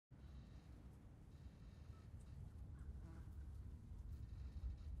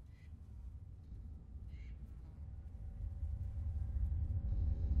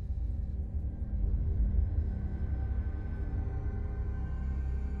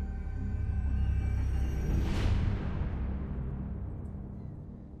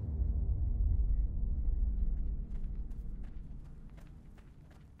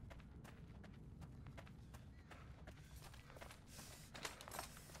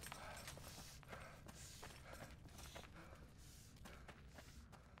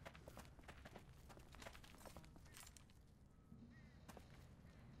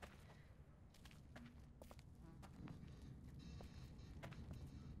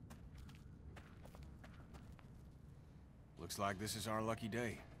Looks like this is our lucky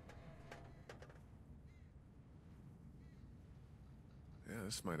day. Yeah,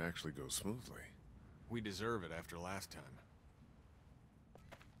 this might actually go smoothly. We deserve it after last time.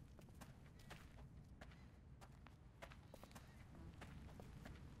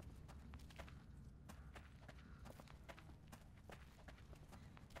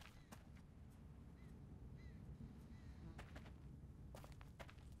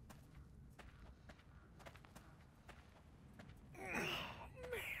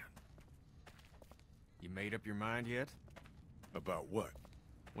 You made up your mind yet? About what?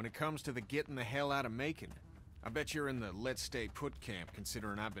 When it comes to the getting the hell out of Macon, I bet you're in the let's stay put camp,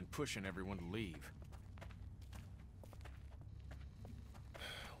 considering I've been pushing everyone to leave.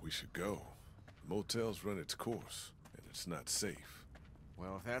 We should go. The motel's run its course, and it's not safe.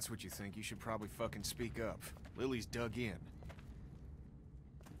 Well, if that's what you think, you should probably fucking speak up. Lily's dug in.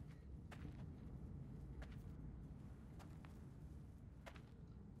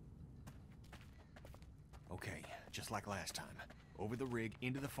 Okay, just like last time. Over the rig,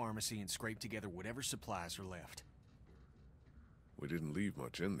 into the pharmacy, and scrape together whatever supplies are left. We didn't leave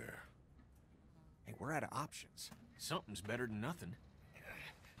much in there. Hey, we're out of options. Something's better than nothing.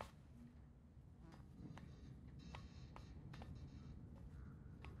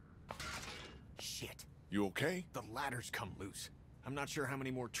 Shit. You okay? The ladder's come loose. I'm not sure how many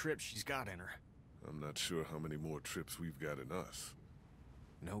more trips she's got in her. I'm not sure how many more trips we've got in us.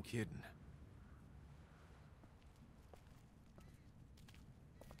 No kidding.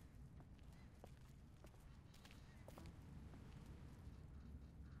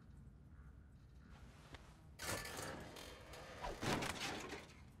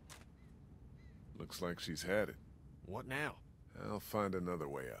 Looks like she's had it. What now? I'll find another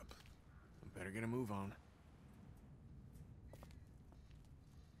way up. Better get a move on.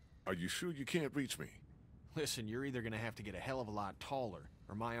 Are you sure you can't reach me? Listen, you're either gonna have to get a hell of a lot taller,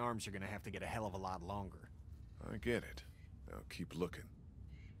 or my arms are gonna have to get a hell of a lot longer. I get it. I'll keep looking.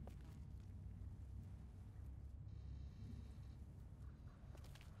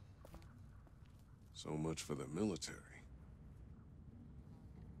 So much for the military.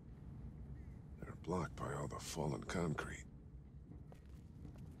 They're blocked by all the fallen concrete.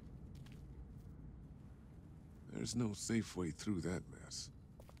 There's no safe way through that mess.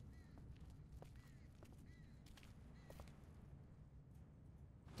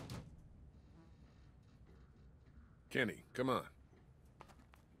 Kenny, come on.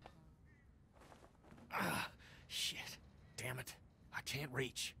 Ah, shit. Damn it. I can't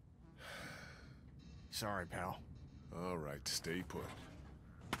reach. Sorry, pal. All right, stay put.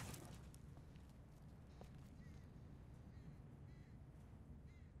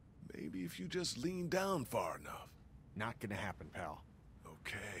 Maybe if you just lean down far enough. Not gonna happen, pal.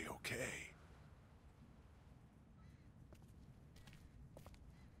 Okay, okay.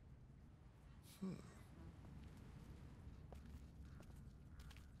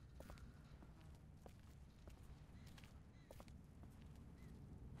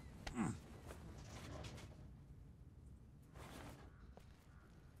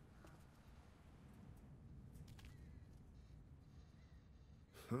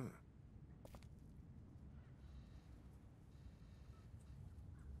 Huh.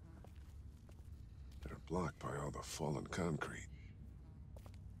 They're blocked by all the fallen concrete.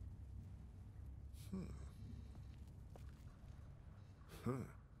 Huh.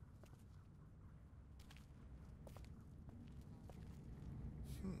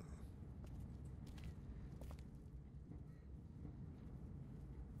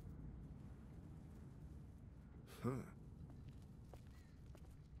 Huh.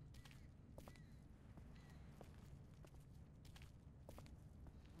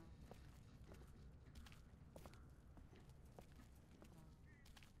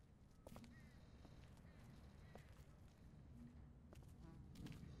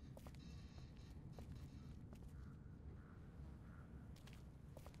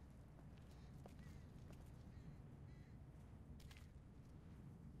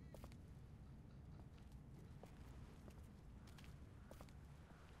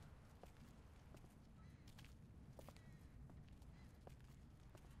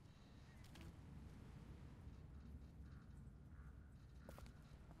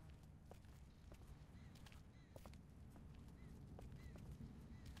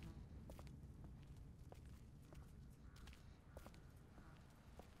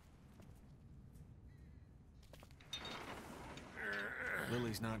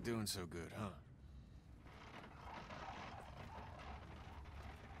 Lily's not doing so good, huh?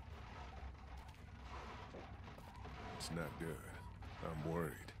 It's not good. I'm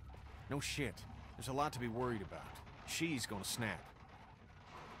worried. No shit. There's a lot to be worried about. she's gonna snap.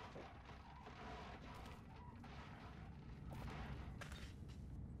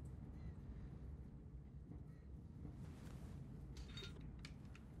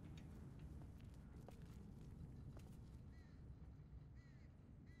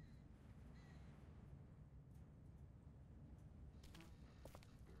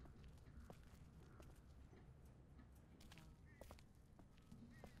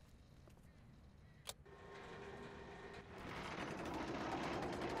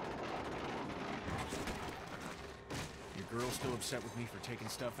 Girl still upset with me for taking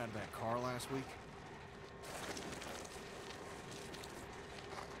stuff out of that car last week?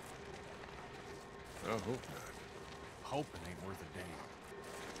 I hope not. Hoping ain't worth a damn.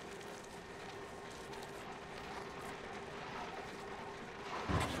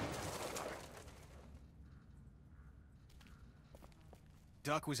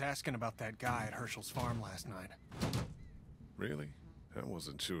 Duck was asking about that guy at Herschel's farm last night. Really? I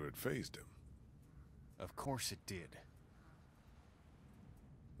wasn't sure it fazed him. Of course it did.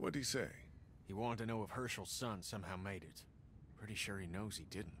 What'd he say? He wanted to know if Herschel's son somehow made it. Pretty sure he knows he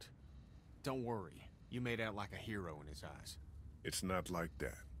didn't. Don't worry. You made out like a hero in his eyes. It's not like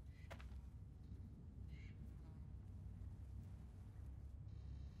that.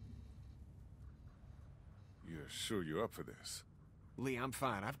 You're sure you're up for this? Lee, I'm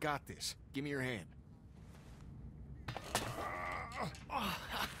fine. I've got this. Give me your hand.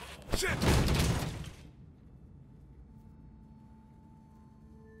 Shit!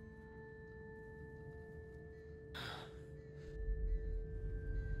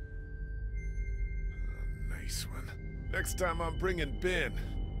 Nice one. Next time I'm bringing Ben.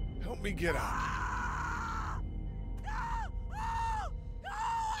 Help me get out.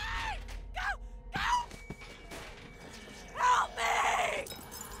 Help me!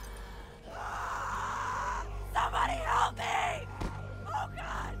 Somebody help me! Oh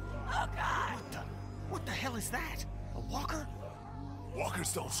God! Oh God! What the hell is that? A walker?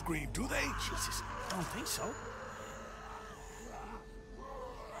 Walkers don't scream, do they? Jesus, I don't think so.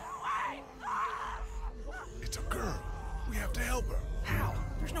 It's a girl. We have to help her. How?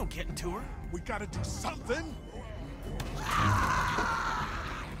 There's no getting to her. We gotta do something. Fuck.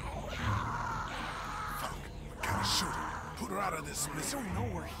 We gotta shoot her. Put her out of this I misery. don't know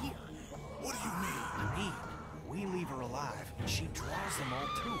we're here. What do you mean? I mean, we leave her alive, and she draws them all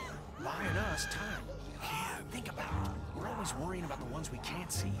to her, buying us time. Think about it. We're always worrying about the ones we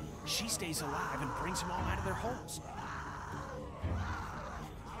can't see. She stays alive and brings them all out of their holes.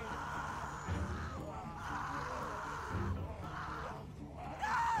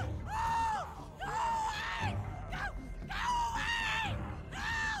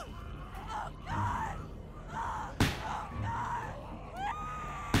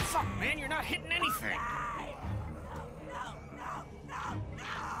 Fuck, man, you're not hitting anything.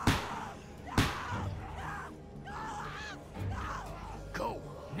 Go,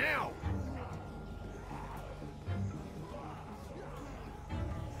 now!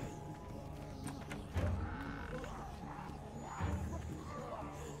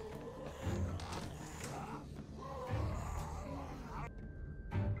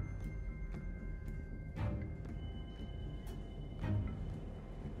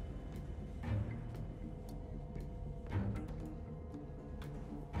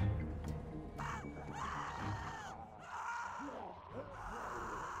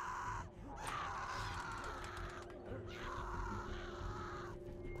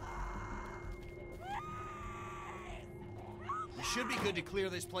 We should be good to clear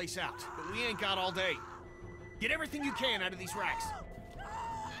this place out, but we ain't got all day. Get everything you can out of these racks.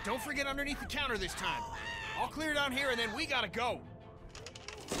 Don't forget underneath the counter this time. I'll clear down here and then we gotta go.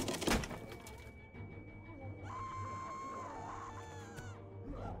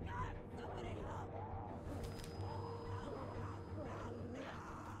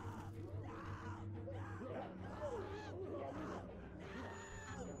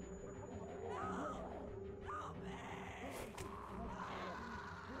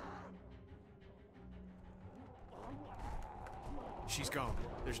 She's gone.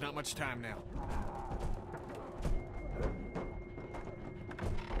 There's not much time now.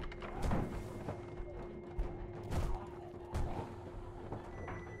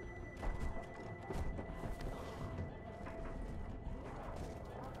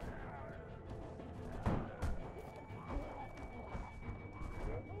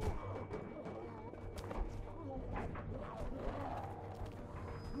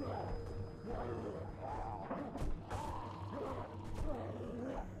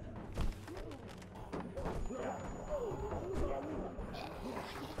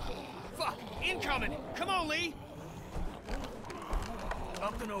 Fuck! Incoming! Come on, Lee!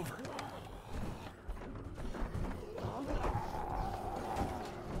 Up and over.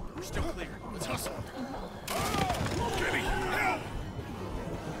 We're still clear. Let's hustle. Benny, help!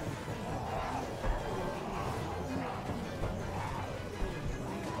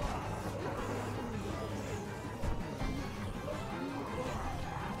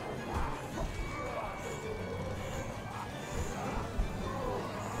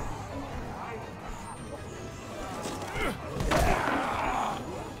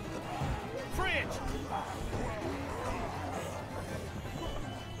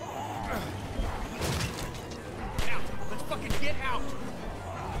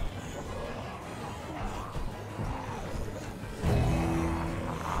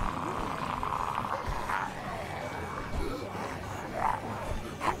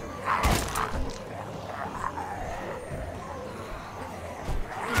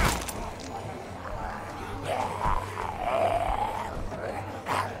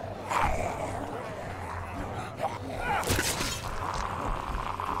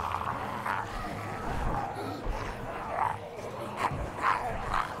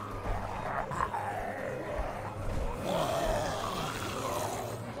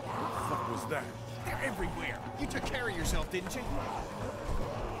 They're everywhere. You took care of yourself, didn't you?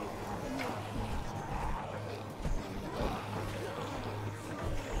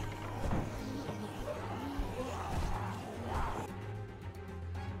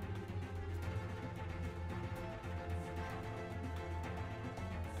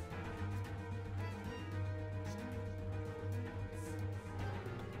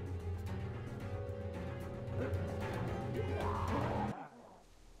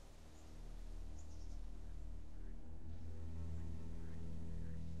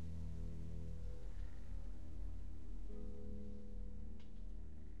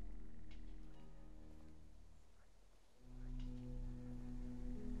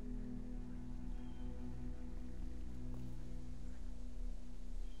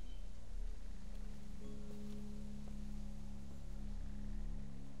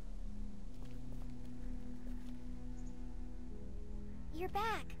 You're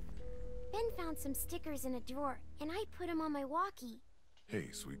back. Ben found some stickers in a drawer, and I put them on my walkie. Hey,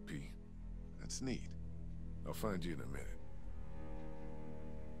 Sweet Pea. That's neat. I'll find you in a minute.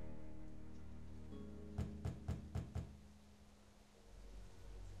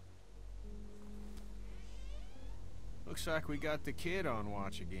 Looks like we got the kid on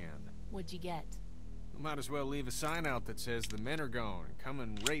watch again. What'd you get? We might as well leave a sign out that says the men are gone and come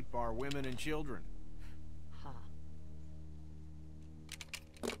and rape our women and children. Huh.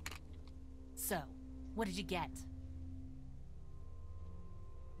 So, what did you get?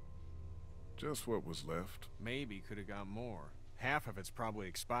 Just what was left. Maybe could have got more. Half of it's probably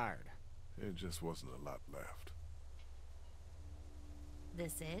expired. There just wasn't a lot left.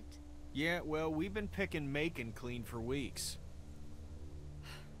 This it? Yeah, well, we've been picking Macon clean for weeks.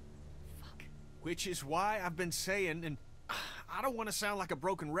 Fuck. Which is why I've been saying, and I don't want to sound like a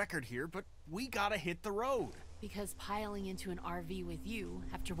broken record here, but we gotta hit the road. Because piling into an RV with you,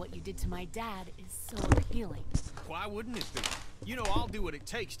 after what you did to my dad, is so appealing. Why wouldn't it be? You know I'll do what it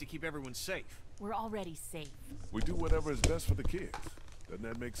takes to keep everyone safe. We're already safe. We do whatever is best for the kids. Doesn't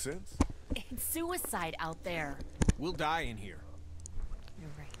that make sense? It's suicide out there. We'll die in here. You're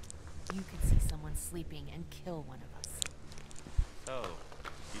right. You could see someone sleeping and kill one of us. So,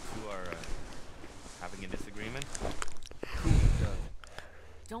 you two are, having a disagreement? Cool, Doug.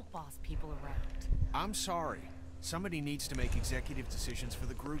 Don't boss people around. I'm sorry. Somebody needs to make executive decisions for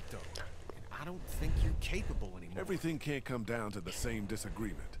the group, though. And I don't think you're capable anymore. Everything can't come down to the same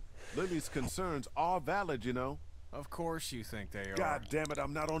disagreement. Lily's concerns are valid, you know. Of course you think they are. God damn it,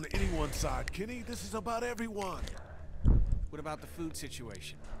 I'm not on anyone's side, Kenny. This is about everyone. What about the food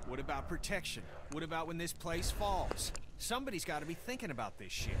situation? What about protection? What about when this place falls? Somebody's got to be thinking about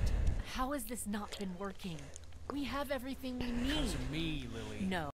this shit. How has this not been working? We have everything we need. Because of me, Lily. No.